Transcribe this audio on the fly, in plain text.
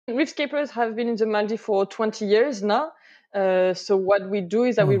Reefscapers have been in the Maldives for 20 years now. So what we do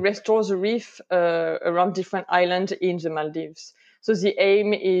is that we restore the reef around different islands in the Maldives. So the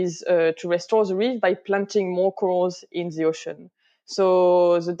aim is to restore the reef by planting more corals in the ocean.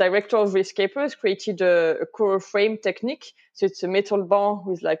 So the director of Reefscapers created a coral frame technique. So it's a metal bar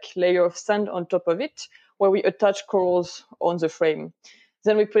with like layer of sand on top of it, where we attach corals on the frame.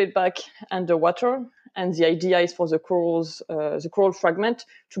 Then we put it back underwater, and the idea is for the corals, the coral fragment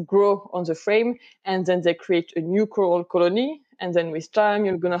to grow on the frame, and then they create a new coral colony. And then with time,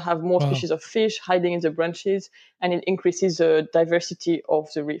 you're going to have more species of fish hiding in the branches, and it increases the diversity of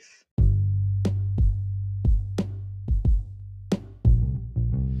the reef.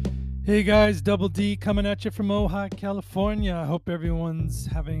 Hey guys, Double D coming at you from Ojai, California. I hope everyone's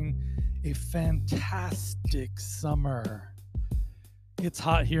having a fantastic summer. It's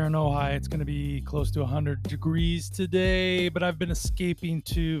hot here in Ojai. It's going to be close to 100 degrees today, but I've been escaping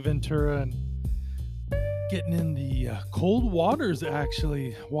to Ventura and getting in the cold waters,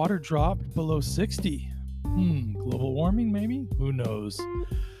 actually. Water dropped below 60. Global warming, maybe? Who knows?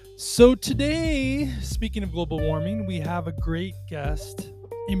 So today, speaking of global warming, we have a great guest,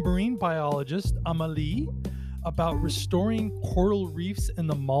 a marine biologist, Amélie, about restoring coral reefs in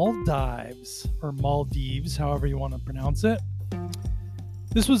the Maldives, or Maldives, however you want to pronounce it.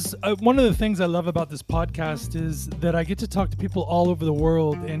 This was one of the things I love about this podcast is that I get to talk to people all over the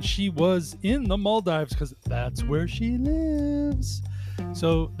world, and she was in the Maldives because that's where she lives.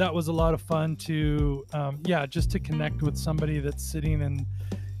 So that was a lot of fun to, just to connect with somebody that's sitting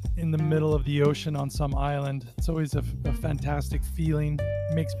in the middle of the ocean on some island. It's always a fantastic feeling.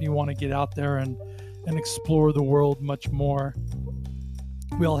 It makes me want to get out there and explore the world much more.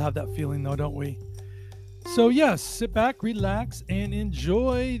 We all have that feeling though, don't we? So yes, sit back, relax, and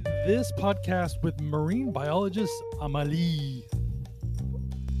enjoy this podcast with marine biologist Amélie.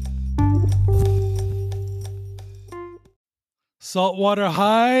 Saltwater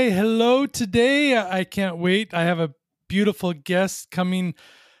High, hello today. I can't wait. I have a beautiful guest coming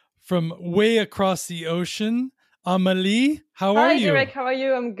from way across the ocean. Amélie, how are you? Hi, Derek. How are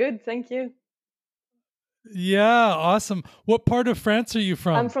you? I'm good. Thank you. Yeah, awesome. What part of France are you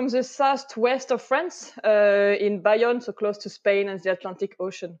from? I'm from the southwest of France, in Bayonne, so close to Spain and the Atlantic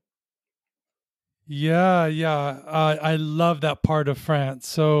Ocean. Yeah. I love that part of France.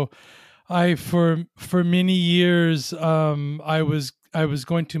 So for many years, I was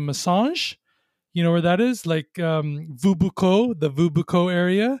going to Massange. You know where that is? Like Vubuco, the Vubuco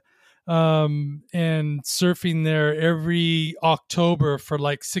area. And surfing there every October for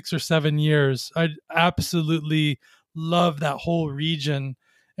like 6 or 7 years. I absolutely love that whole region.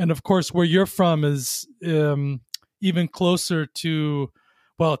 And of course, where you're from is even closer to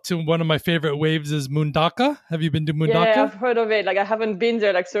one of my favorite waves is Mundaka. Have you been to Mundaka? Yeah, I've heard of it. Like I haven't been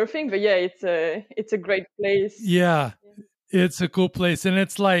there like surfing, but yeah, it's a great place. Yeah, it's a cool place. And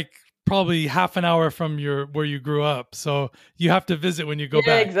it's like probably half an hour from where you grew up. So you have to visit when you go back.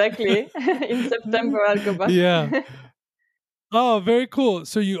 Yeah, exactly. In September, I'll go back. Yeah. Oh, very cool.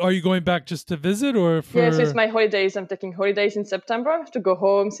 So are you going back just to visit or for... Yeah, so it's my holidays. I'm taking holidays in September to go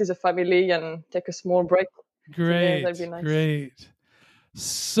home, see the family and take a small break. Great. So, yeah, that'd be nice. Great.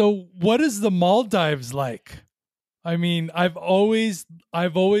 So what is the Maldives like? I mean, I've always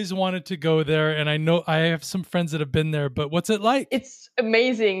wanted to go there, and I know I have some friends that have been there, but what's it like? It's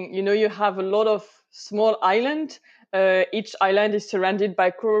amazing. You know, you have a lot of small island. Each island is surrounded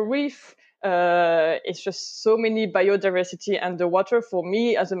by coral reef. It's just so many biodiversity underwater. For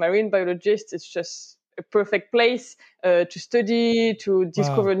me, as a marine biologist, it's just a perfect place to study, to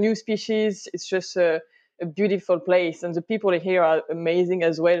discover new species. It's just a beautiful place, and the people here are amazing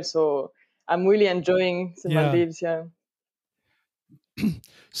as well. So I'm really enjoying the Maldives. Yeah.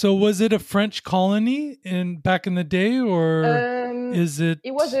 So was it a French colony back in the day, or is it?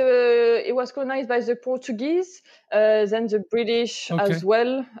 It was colonized by the Portuguese, then the British as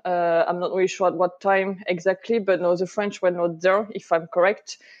well. I'm not really sure at what time exactly, but no, the French were not there, if I'm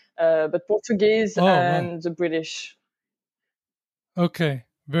correct. But Portuguese and the British. Okay.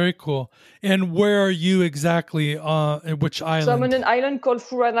 Very cool. And where are you exactly? Which island? So I'm on an island called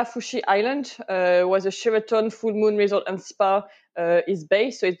Furanafushi Island. Was a Sheraton Full Moon Resort and Spa is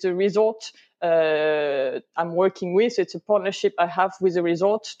based. So it's a resort I'm working with. So it's a partnership I have with a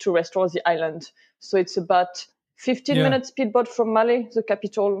resort to restore the island. So it's about 15 minutes speedboat from Malé, the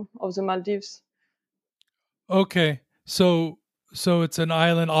capital of the Maldives. Okay. So it's an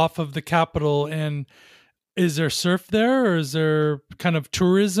island off of the capital, and is there surf there, or is there kind of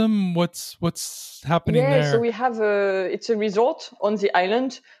tourism? What's happening Yeah, so there? we have it's a resort on the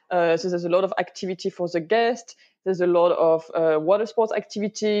island. So there's a lot of activity for the guests. There's a lot of water sports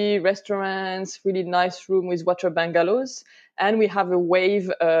activity, restaurants, really nice room with water bungalows. And we have a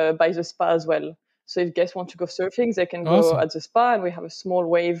wave by the spa as well. So if guests want to go surfing, they can go Awesome. at the spa, and we have a small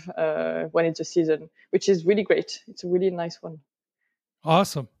wave when it's the season, which is really great. It's a really nice one.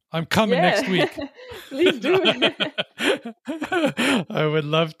 Awesome. I'm coming next Yeah, week. please do. I would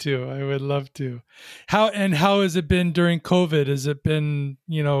love to. I would love to. How has it been during COVID? Has it been,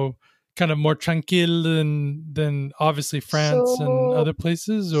 kind of more tranquil than obviously France and So other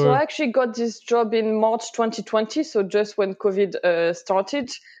places, So I or actually got this job in March 2020, so just when COVID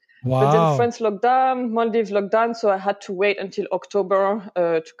started. But then wow. France locked down, Maldives locked down, so I had to wait until October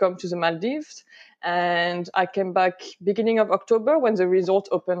to come to the Maldives. And I came back beginning of October when the resort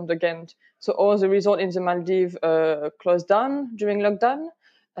opened again. So all the resort in the Maldives closed down during lockdown,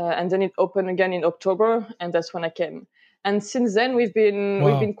 and then it opened again in October, and that's when I came. And since then, we've been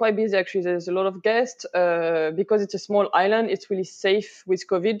Wow. quite busy. Actually, there's a lot of guests because it's a small island. It's really safe with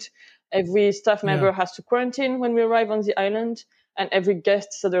COVID. Every staff Yeah. member has to quarantine when we arrive on the island, and every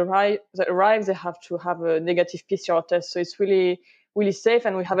guest that arrives, they have to have a negative PCR test. So it's really, really safe,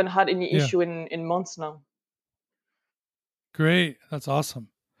 and we haven't had any Yeah. issue in months now. Great. That's awesome.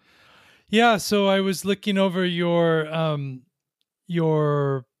 Yeah, so I was looking over your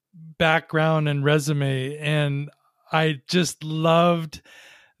background and resume, and I just loved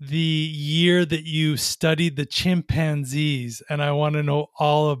the year that you studied the chimpanzees, and I want to know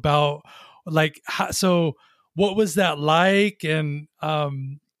all about so what was that like, and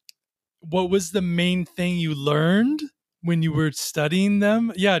what was the main thing you learned when you were studying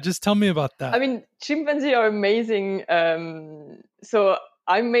them? Yeah, just tell me about I that. mean, chimpanzees are amazing. So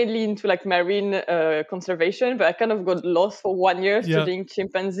I'm mainly into like marine conservation, but I kind of got lost for 1 year Yeah. studying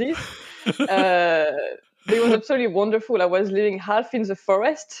chimpanzees. Uh, but it was absolutely wonderful. I was living half in the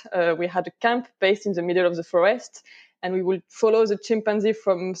forest. We had a camp based in the middle of the forest, and we would follow the chimpanzee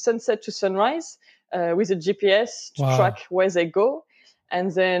from sunset to sunrise with a GPS to track Wow. where they go.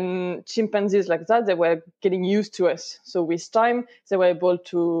 And then chimpanzees like that, they were getting used to us. So with time, they were able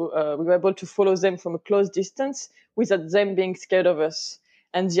to we were able to follow them from a close distance without them being scared of us.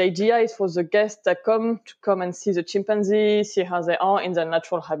 And the idea is for the guests that come to come and see the chimpanzee, see how they are in their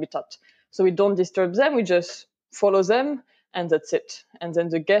natural habitat. So we don't disturb them, we just follow them, and that's it. And then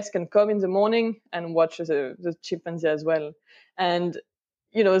the guests can come in the morning and watch the chimpanzee as well. And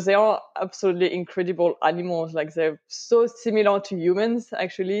they are absolutely incredible animals. Like they're so similar to humans,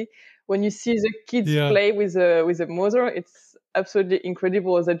 actually. When you see the kids Yeah. play with a mother, it's absolutely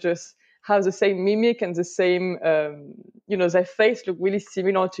incredible. They just have the same mimic and the same, their face look really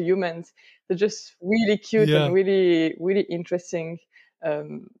similar to humans. They're just really cute and Yeah. really, really interesting.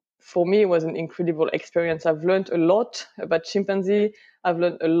 For me, it was an incredible experience. I've learned a lot about chimpanzee. I've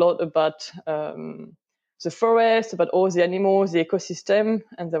learned a lot about the forest, about all the animals, the ecosystem,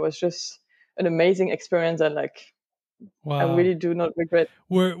 and that was just an amazing experience that I Wow. really do not regret.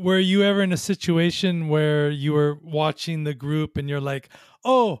 Were you ever in a situation where you were watching the group and you're like,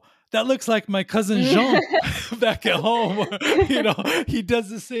 "Oh, that looks like my cousin Jean back at home." He does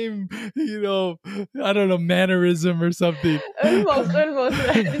the same, I don't know, mannerism or something. Almost.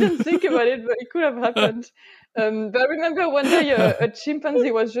 I didn't think about it, but it could have happened. But I remember one day a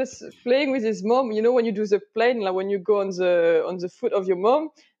chimpanzee was just playing with his mom. You know, when you do the plane, like when you go on the foot of your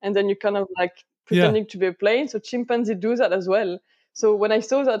mom, and then you kind of like Yeah. pretending to be a plane. So chimpanzee do that as well. So when I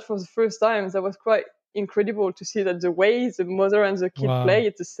saw that for the first time, that was quite incredible to see that the way the mother and the kid play, Wow.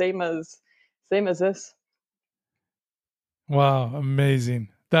 it's the same as us. Wow, amazing.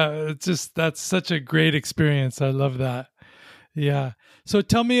 That's such a great experience. I love that. Yeah. So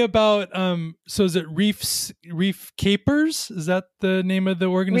tell me about so is it Reefscapers? Is that the name of the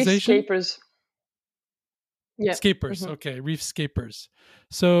organization? Reefscapers. Yeah. Scapers. Hmm. Okay, Reefscapers.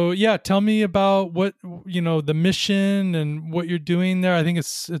 So yeah, tell me about what the mission and what you're doing there. I think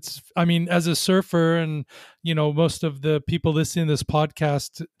it's I mean, as a surfer and most of the people listening to this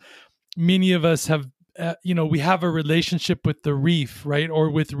podcast, many of us have we have a relationship with the reef, right? Or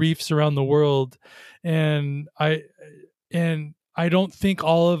with reefs around the world. And I don't think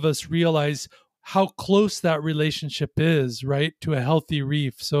all of us realize how close that relationship is, right, to a healthy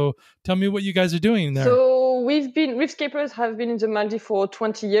reef. So tell me what you guys are doing there. So Reefscapers have been in the Maldives for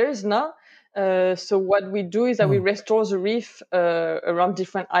 20 years now. So what we do is that we Oh, restore the reef around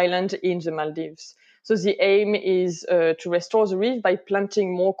different islands in the Maldives. So the aim is to restore the reef by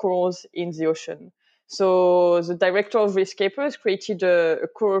planting more corals in the ocean. So the director of Reefscapers created a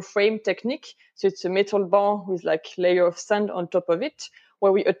coral frame technique. So it's a metal bar with like layer of sand on top of it,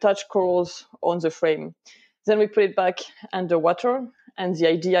 where we attach corals on the frame. Then we put it back underwater, and the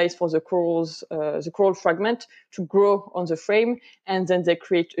idea is for the corals, the coral fragment to grow on the frame, and then they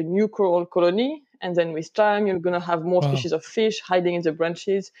create a new coral colony. And then with time, you're going to have more species of fish hiding in the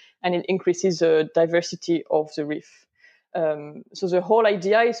branches, and it increases the diversity of the reef. So the whole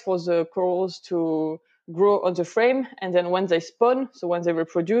idea is for the corals to grow on the frame, and then when they spawn, so when they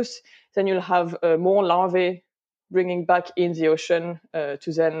reproduce, then you'll have more larvae bringing back in the ocean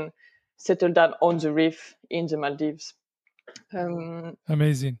to then settle down on the reef in the Maldives.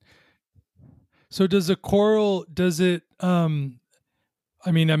 Amazing. So does a coral,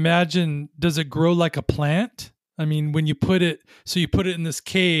 imagine, does it grow like a plant? I mean, when you put it, so you put it in this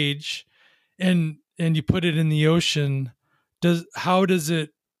cage and you put it in the ocean, does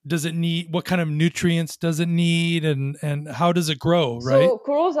it need, what kind of nutrients does it need, and how does it grow, right? So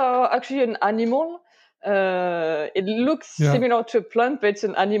corals are actually an animal. It looks similar to a plant, but it's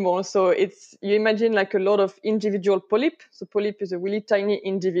an animal. So you imagine like a lot of individual polyp. So polyp is a really tiny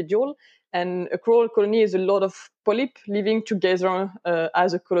individual, and a coral colony is a lot of polyp living together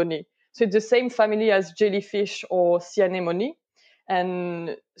as a colony. So it's the same family as jellyfish or sea anemone.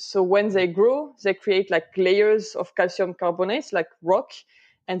 And so when they grow, they create like layers of calcium carbonates, like rock,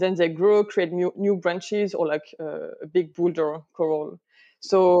 and then they grow, create new branches, or like a big boulder coral.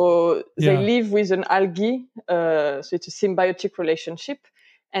 So they live with an algae, so it's a symbiotic relationship,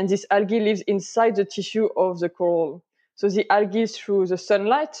 and this algae lives inside the tissue of the coral. So the algae, through the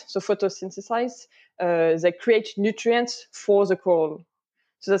sunlight, so photosynthesize, they create nutrients for the coral.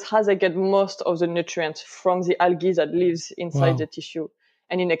 So that's how they get most of the nutrients from the algae that lives inside the tissue.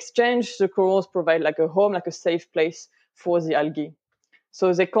 And in exchange, the corals provide like a home, like a safe place for the algae.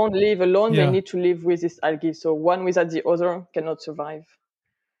 So they can't live alone, they need to live with this algae. So one without the other cannot survive.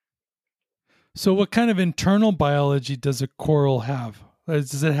 So what kind of internal biology does a coral have?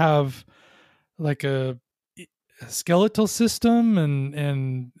 Does it have like a skeletal system,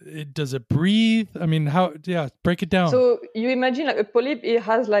 and does it breathe? I mean, break it down. So you imagine like a polyp, it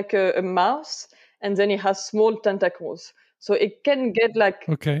has like a mouth, and then it has small tentacles. So it can get like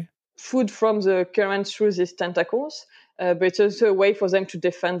food from the current through these tentacles, but it's also a way for them to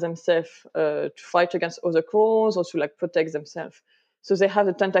defend themselves, to fight against other corals, or to like protect themselves. So they have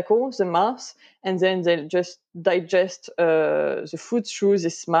the tentacles, the mouth, and then they just digest the food through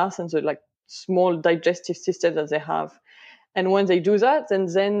this mouth and the like small digestive system that they have. And when they do that,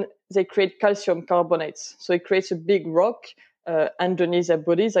 then they create calcium carbonates. So it creates a big rock underneath their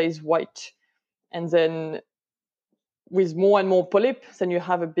body that is white. And then with more and more polyp, then you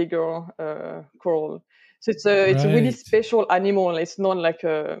have a bigger coral. So it's a really special animal. It's not like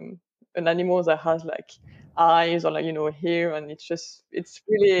an animal that has like eyes or like, hair, and it's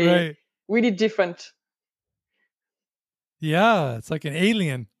really, really different. Yeah, it's like an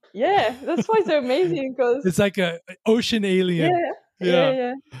alien. Yeah, that's why they're amazing, because it's like an ocean alien.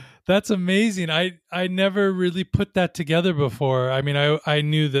 Yeah. That's amazing. I never really put that together before. I mean, I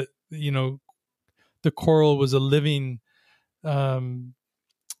knew that, the coral was a living,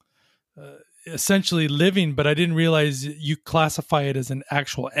 essentially living, but I didn't realize you classify it as an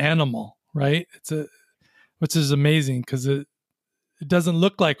actual animal, right? Which is amazing, because it doesn't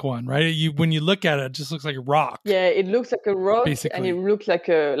look like one, right? When you look at it, it just looks like a rock. Yeah, it looks like a rock, basically. And it looks like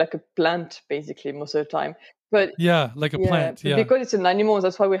a plant, basically, most of the time. But like a plant. Yeah, because it's an animal,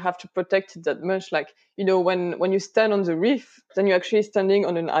 that's why we have to protect it that much. Like, when you stand on the reef, then you're actually standing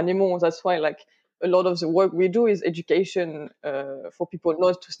on an animal. That's why, like, a lot of the work we do is education for people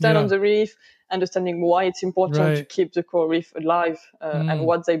not to stand on the reef, understanding why it's important to keep the coral reef alive, and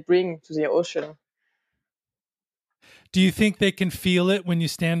what they bring to the ocean. Do you think they can feel it when you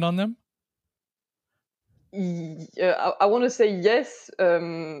stand on them? I want to say yes.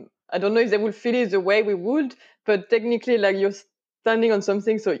 I don't know if they will feel it the way we would, but technically, like, you're standing on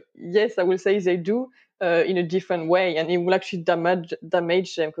something, so yes, I will say they do in a different way, and it will actually damage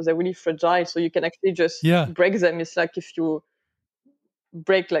them because they're really fragile. So you can actually just break them. It's like if you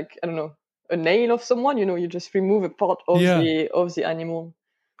break, like, I don't know, a nail of someone. You just remove a part of the animal.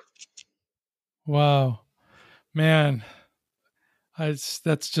 Wow, man,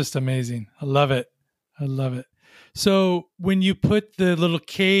 that's just amazing. I love it. So when you put the little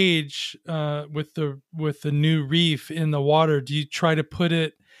cage with the new reef in the water, do you try to put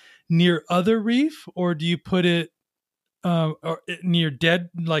it near other reef, or do you put it or near dead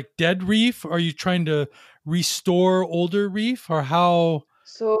reef? Are you trying to restore older reef, or how?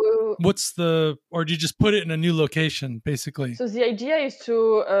 So or do you just put it in a new location, basically? So the idea is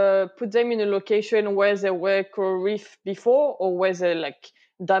to put them in a location where there were coral reef before, or where they're like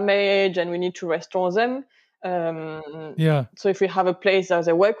damaged and we need to restore them. Yeah. So if we have a place that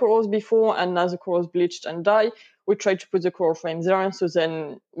there were corals before and now the corals bleached and die, we try to put the coral frame there. So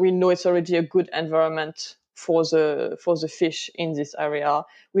then we know it's already a good environment for the fish in this area.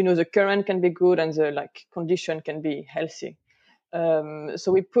 We know the current can be good and the like condition can be healthy.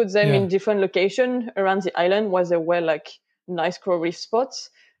 So we put them in different locations around the island where there were like nice coral reef spots.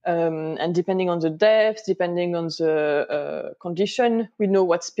 And depending on the depth, depending on the condition, we know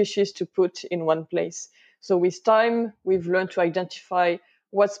what species to put in one place. So with time, we've learned to identify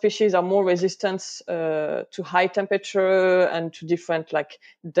what species are more resistant to high temperature and to different like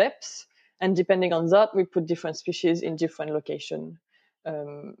depths. And depending on that, we put different species in different locations.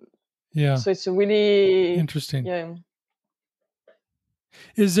 So it's a really interesting. Yeah.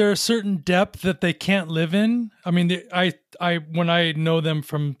 Is there a certain depth that they can't live in? I mean, I when I know them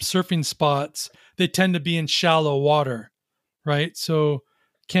from surfing spots, they tend to be in shallow water, right? So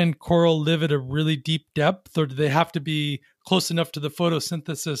can coral live at a really deep depth, or do they have to be close enough to the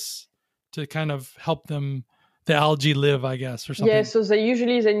photosynthesis to kind of help them, the algae, live, I guess, or something? Yeah, so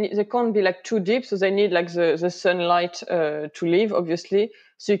they can't be like too deep, so they need like the sunlight to live, obviously.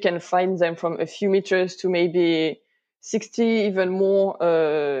 So you can find them from a few meters to maybe 60, even more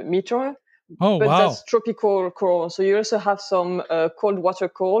meter. Oh, but wow. That's tropical coral. So you also have some cold water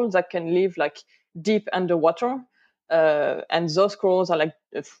coral that can live like deep underwater. And those corals are like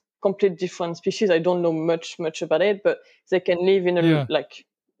a complete different species. I don't know much about it, but they can live in a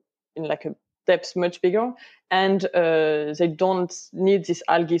a depth much bigger, and they don't need this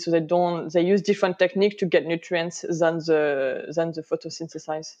algae, so they use different technique to get nutrients than the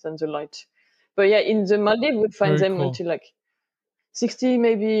photosynthesis, than the light. But yeah, in the Maldives we find them until like 60,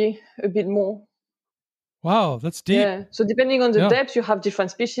 maybe a bit more. Wow, that's deep. Yeah, so depending on the depth, you have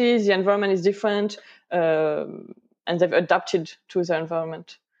different species, the environment is different, and they've adapted to the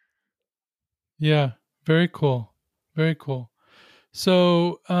environment. Yeah, very cool. Very cool.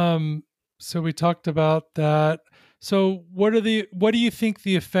 So so we talked about that. So what do you think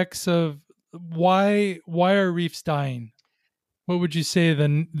the effects of why are reefs dying? What would you say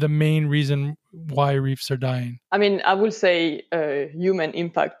the main reason why reefs are dying? I mean, I would say human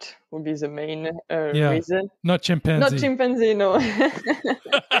impact would be the main reason. Not chimpanzee. Not chimpanzee, no.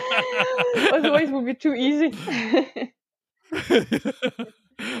 Otherwise, it would be too easy.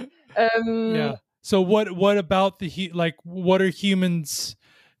 Yeah. So what about what are humans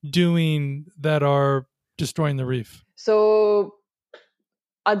doing that are destroying the reef? So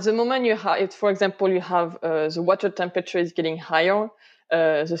at the moment, for example, you have the water temperature is getting higher,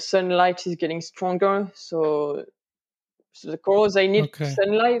 the sunlight is getting stronger, so the corals, they need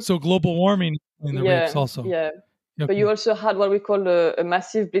sunlight. So global warming in the reefs also. Yeah. Okay. But you also had what we call a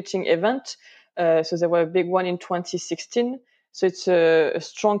massive bleaching event. So there were a big one in 2016. So it's a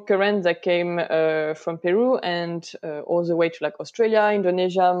strong current that came from Peru and all the way to like Australia,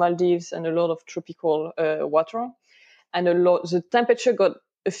 Indonesia, Maldives, and a lot of tropical water. And the temperature got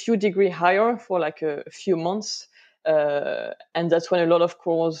a few degrees higher for like a few months. And that's when a lot of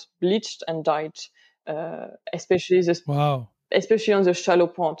corals bleached and died, especially on the shallow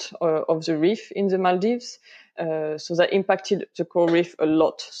part of the reef in the Maldives. So that impacted the coral reef a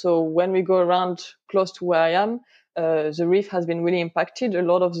lot. So when we go around close to where I am, the reef has been really impacted. A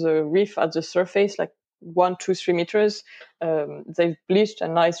lot of the reef at the surface, like 1, 2, 3 meters, they've bleached,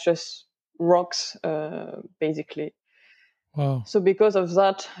 and now it's just rocks, basically. Wow. So because of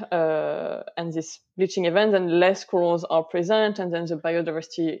that and this bleaching event, then less corals are present, and then the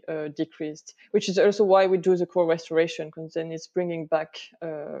biodiversity decreased, which is also why we do the coral restoration, because then it's bringing back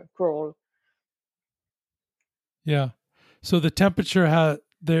coral. Yeah. So the temperature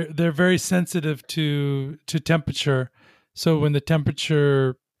they're very sensitive to temperature. So when the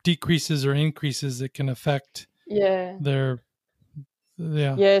temperature decreases or increases, it can affect their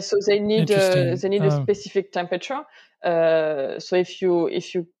so they need a specific temperature. So if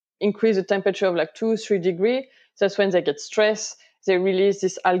you increase the temperature of like 2-3 degrees, that's when they get stressed. They release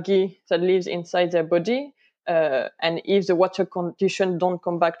this algae that lives inside their body, and if the water condition don't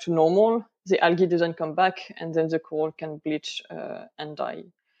come back to normal, the algae doesn't come back, and then the coral can bleach and die.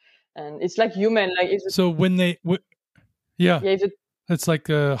 And it's like human, like so when they it's like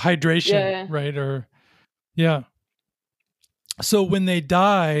a hydration, right? Or so when they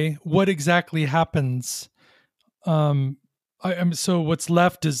die, what exactly happens? So what's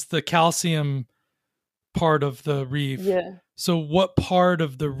left is the calcium part of the reef. Yeah. So what part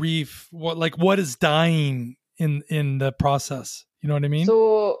of the reef, what is dying in the process. You know what I mean?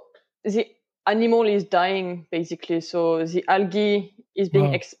 So the animal is dying basically. So the algae is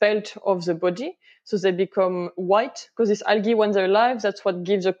being expelled of the body. So they become white because this algae, when they're alive, that's what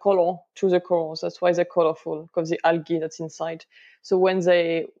gives a color to the corals. That's why they're colorful, because the algae that's inside. So when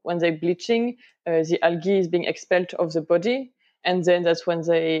they're bleaching, the algae is being expelled of the body. And then that's when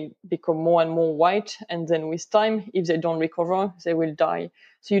they become more and more white. And then with time, if they don't recover, they will die.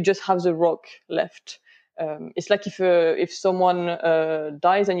 So you just have the rock left. It's like if someone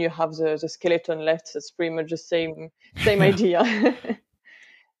dies and you have the skeleton left. That's pretty much the same idea.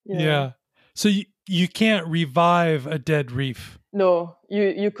 Yeah. So you can't revive a dead reef. No,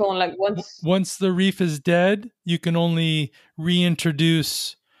 you can't. Like once the reef is dead, you can only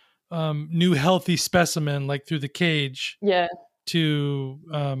reintroduce new healthy specimen, like through the cage. Yeah. To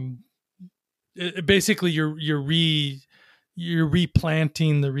basically you're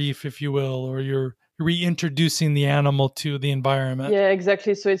replanting the reef, if you will, or you're reintroducing the animal to the environment. Yeah,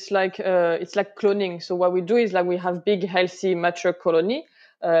 exactly. So it's like cloning. So what we do is, like, we have big, healthy, mature colony,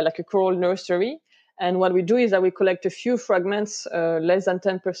 like a coral nursery. And what we do is that we collect a few fragments, less than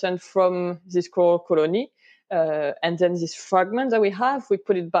 10% from this coral colony. And then this fragment that we have, we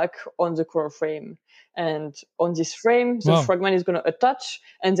put it back on the coral frame. And on this frame, the fragment is going to attach,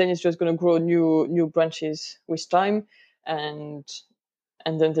 and then it's just going to grow new branches with time. And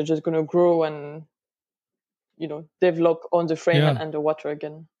then they're just going to grow and, develop on the frame and underwater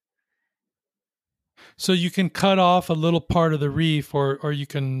again. So you can cut off a little part of the reef, or you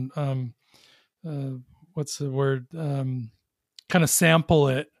can, what's the word? Kind of sample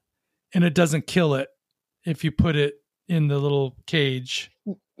it, and it doesn't kill it if you put it in the little cage.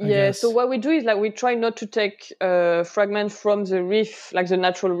 Yeah. So what we do is, like, we try not to take fragments from the reef, like the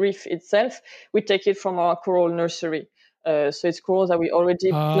natural reef itself. We take it from our coral nursery. So it's corals that we already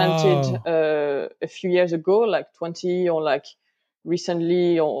planted a few years ago, like 20, or like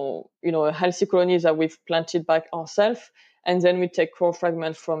recently, or healthy colonies that we've planted back ourselves, and then we take coral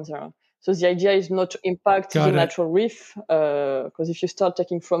fragments from there. So the idea is not to impact the natural reef, because if you start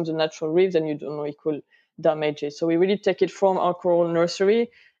taking from the natural reef, then you don't know, it could damage it. So we really take it from our coral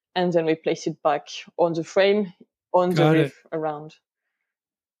nursery, and then we place it back on the frame on the reef around.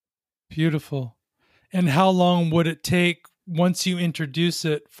 Beautiful. And how long would it take once you introduce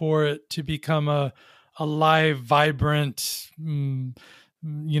it for it to become a live, vibrant, being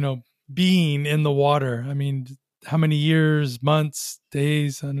in the water? I mean, how many years, months,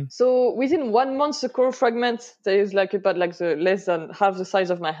 days? So within 1 month, the coral fragment, that is like about like the less than half the size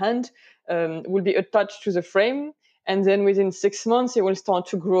of my hand, will be attached to the frame. And then within 6 months, it will start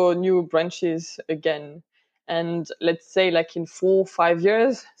to grow new branches again. And let's say, like, in 4 or 5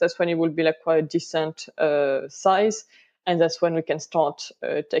 years, that's when it will be like quite a decent size. And that's when we can start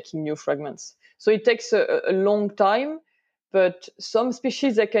taking new fragments. So it takes a long time, but some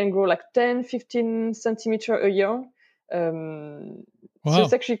species, they can grow like 10, 15 centimeters a year. So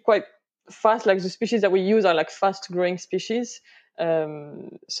it's actually quite fast. Like, the species that we use are like fast growing species.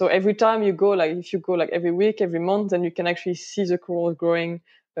 So every time you go, like, if you go like every week, every month, then you can actually see the corals growing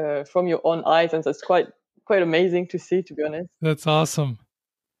from your own eyes. And that's quite amazing to see, to be honest. That's awesome.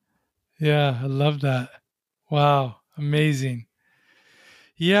 Yeah, I love that. Wow. Amazing.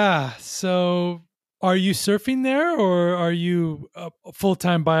 Yeah. So are you surfing there, or are you a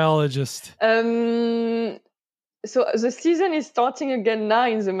full-time biologist? So the season is starting again now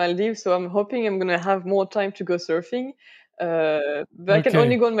in the Maldives. So I'm hoping I'm going to have more time to go surfing. But I can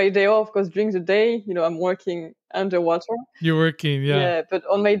only go on my day off, because during the day, I'm working underwater. You're working, yeah. Yeah, but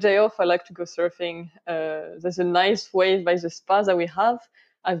on my day off, I like to go surfing. There's a nice wave by the spa that we have.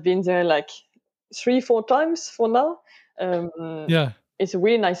 I've been there like 3-4 times for now. Yeah. It's a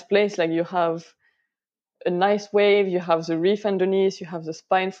really nice place. Like, you have a nice wave, you have the reef underneath, you have the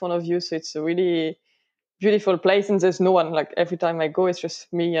spa in front of you. So it's a really beautiful place, and there's no one. Like, every time I go, it's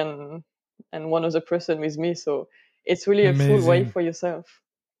just me and one other person with me. So it's really amazing. A full wave for yourself.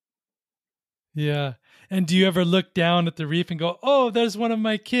 Yeah. And do you ever look down at the reef and go, oh, there's one of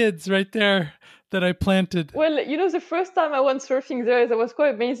my kids right there that I planted? Well, the first time I went surfing there, that was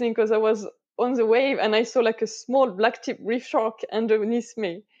quite amazing, because I was on the wave and I saw like a small black-tip reef shark underneath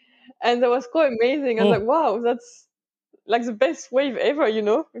me. And that was quite amazing. I was like, wow, that's like the best wave ever,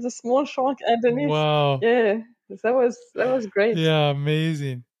 with a small shark underneath. Wow. Yeah, that was great. Yeah,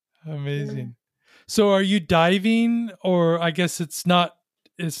 amazing. Amazing. Yeah. So are you diving, or I guess it's not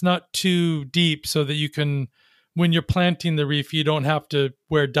too deep, so that you can, when you're planting the reef, you don't have to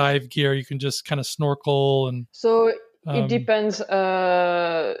wear dive gear. You can just kind of snorkel. And so it depends.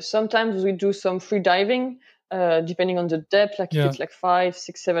 Sometimes we do some free diving. depending on the depth. Like if it's like 5,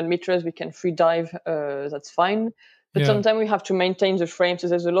 6, 7 meters, we can free dive. That's fine. But sometimes we have to maintain the frame. So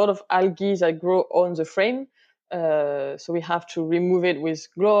there's a lot of algae that grow on the frame. So we have to remove it with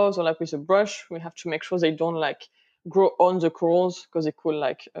gloves or like with a brush. We have to make sure they don't like grow on the corals because it could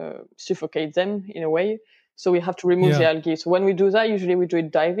like suffocate them in a way. So we have to remove the algae. So when we do that, usually we do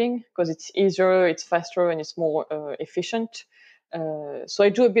it diving because it's easier, it's faster, and it's more efficient. So I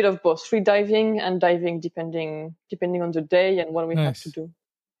do a bit of both, free diving and diving, depending on the day and what we have to do.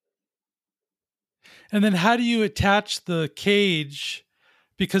 And then how do you attach the cage?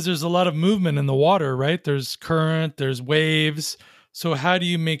 Because there's a lot of movement in the water, right? There's current, there's waves. So how do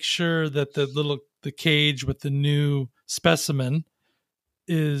you make sure that the cage with the new specimen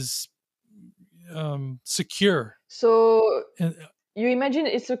is secure? So you imagine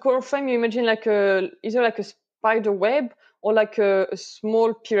it's a coral frame. You imagine like either like a spider web or like a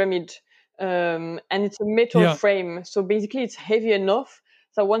small pyramid, and it's a metal frame. So basically, it's heavy enough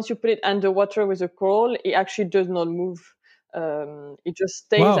that once you put it underwater with a coral, it actually does not move. It just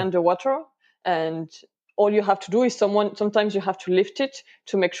stays underwater, and all you have to do is sometimes you have to lift it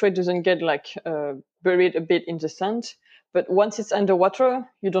to make sure it doesn't get like buried a bit in the sand. But once it's underwater,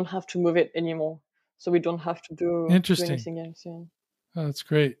 you don't have to move it anymore. So we don't have to do anything else. Yeah. Oh, that's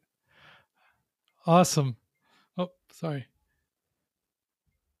great. Awesome. Oh, sorry.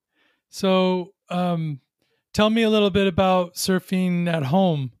 So tell me a little bit about surfing at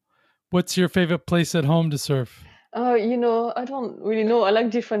home. What's your favorite place at home to surf? I don't really know. I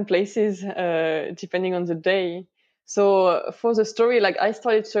like different places depending on the day. So for the story, like I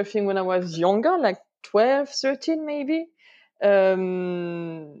started surfing when I was younger, like 12, 13 maybe.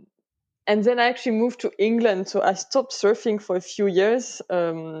 And then I actually moved to England, so I stopped surfing for a few years.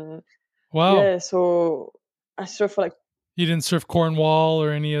 Wow. Yeah, so I surf for like... You didn't surf Cornwall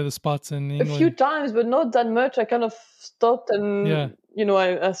or any of the spots in England? A few times, but not that much. I kind of stopped and,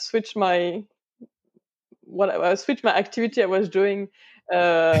 I switched my activity I was doing.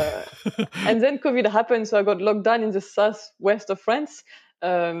 And then COVID happened, so I got locked down in the southwest of France.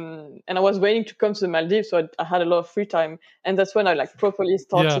 And I was waiting to come to the Maldives, so I had a lot of free time. And that's when I like properly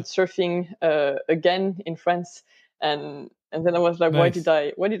started surfing again in France. And then I was like, why did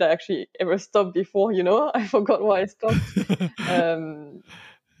I actually ever stop before? I forgot why I stopped.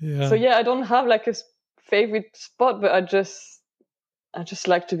 So yeah, I don't have like a favorite spot, but I just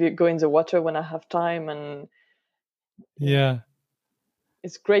like to go in the water when I have time. And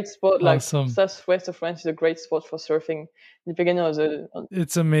it's a great spot. Awesome. Like southwest of France is a great spot for surfing. The beginning of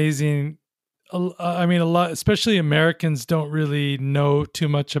it's amazing. I mean, a lot, especially Americans, don't really know too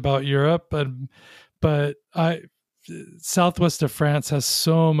much about Europe, but southwest of France has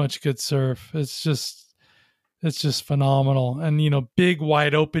so much good surf. It's just phenomenal. And big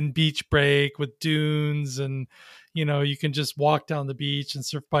wide open beach break with dunes, and you can just walk down the beach and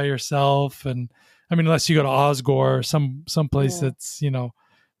surf by yourself. And I mean, unless you go to Osgore or some place that's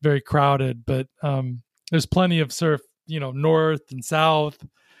very crowded, but there's plenty of surf north and south.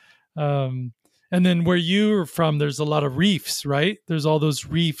 And then where you're from, there's a lot of reefs, right? There's all those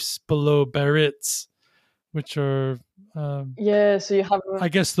reefs below Biarritz, which are so you have I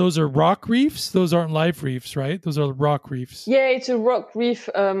guess those are rock reefs. Those aren't live reefs, right? Those are rock reefs. Yeah, it's a rock reef.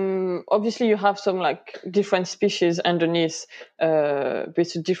 Obviously you have some like different species underneath, but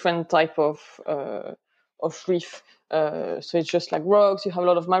it's a different type of reef. So it's just like rocks. You have a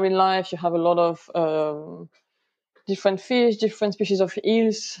lot of marine life. You have a lot of different fish, different species of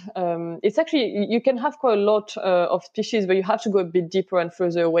eels. It's actually, you can have quite a lot of species, but you have to go a bit deeper and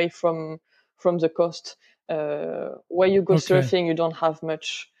further away from the coast. Where you go surfing, you don't have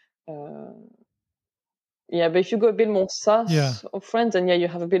much. But if you go a bit more south of France, then you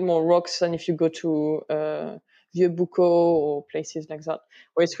have a bit more rocks than if you go to Vieux-Boucau or places like that,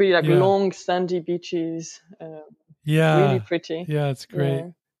 where it's really like long sandy beaches. Really pretty. Yeah, it's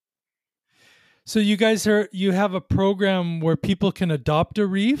great. So you guys you have a program where people can adopt a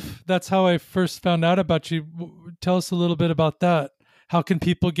reef? That's how I first found out about you. Tell us a little bit about that. How can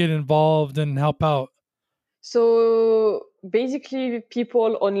people get involved and help out? So basically,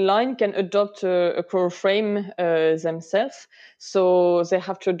 people online can adopt a coral frame themselves. So they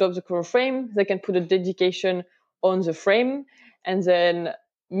have to adopt the coral frame. They can put a dedication on the frame, and then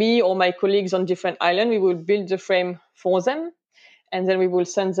me or my colleagues on different islands, we will build the frame for them. And then we will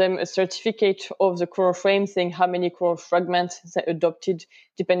send them a certificate of the coral frame saying how many coral fragments they adopted,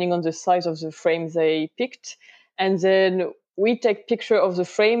 depending on the size of the frame they picked. And then we take picture of the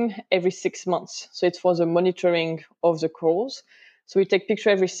frame every 6 months. So it's for the monitoring of the corals. So we take picture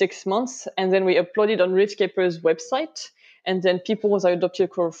every 6 months, and then we upload it on Reefscapers' website. And then people with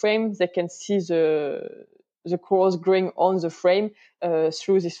adopted coral frame, they can see the the corals growing on the frame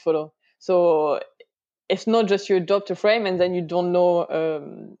through this photo. So it's not just you adopt a frame and then you don't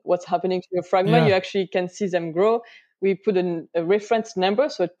know what's happening to your fragment. You actually can see them grow. We put a reference number,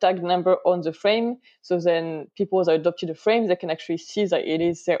 so a tag number on the frame. So then people that adopted a frame, they can actually see that it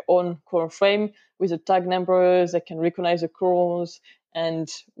is their own coral frame with a tag number. They can recognize the corals. And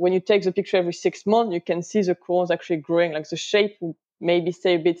when you take the picture every 6 months, you can see the corals actually growing. Like the shape will maybe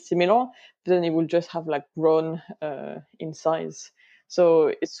stay a bit similar, but then it will just have like grown in size.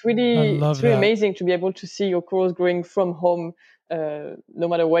 So it's really amazing to be able to see your corals growing from home, no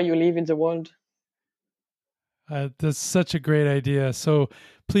matter where you live in the world. That's such a great idea. So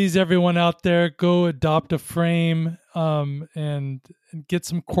please, everyone out there, go adopt a frame and get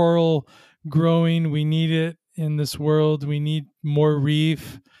some coral growing. We need it in this world. We need more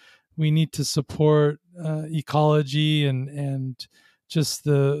reef. We need to support ecology and just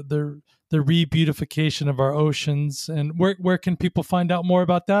the re-beautification of our oceans. And where can people find out more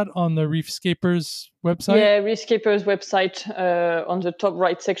about that? On the Reefscapers website? Yeah, Reefscapers website. On the top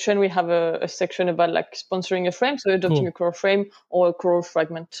right section, we have a section about like sponsoring a frame, so adopting a coral frame or a coral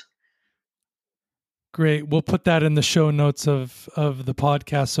fragment. Great. We'll put that in the show notes of the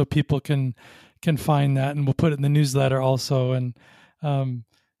podcast so people can find that, and we'll put it in the newsletter also. And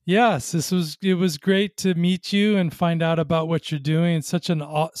yes, it was great to meet you and find out about what you're doing. It's such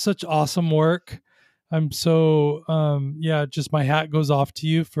awesome work. I'm so just my hat goes off to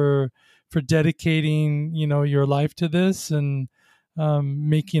you for dedicating, your life to this and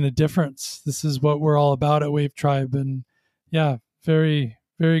making a difference. This is what we're all about at Wave Tribe, and very,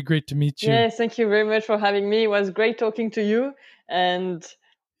 very great to meet you. Yes, thank you very much for having me. It was great talking to you, and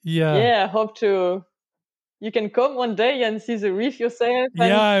I hope you can come one day and see the reef yourself.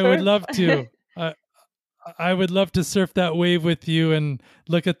 I would love to. I would love to surf that wave with you and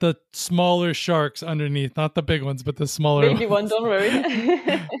look at the smaller sharks underneath, not the big ones, but the smaller baby ones. Don't worry.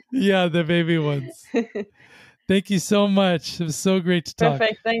 The baby ones. Thank you so much. It was so great to talk.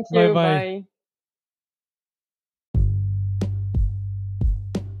 Perfect. Thank you. Bye.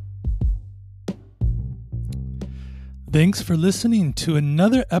 Thanks for listening to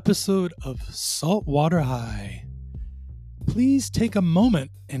another episode of Saltwater High. Please take a moment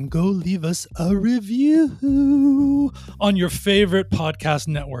and go leave us a review on your favorite podcast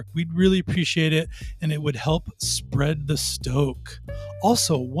network. We'd really appreciate it, and it would help spread the stoke.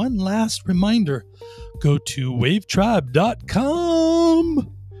 Also, one last reminder, go to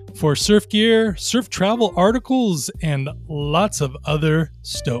wavetribe.com for surf gear, surf travel articles, and lots of other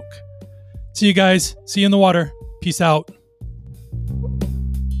stoke. See you guys. See you in the water. Peace out.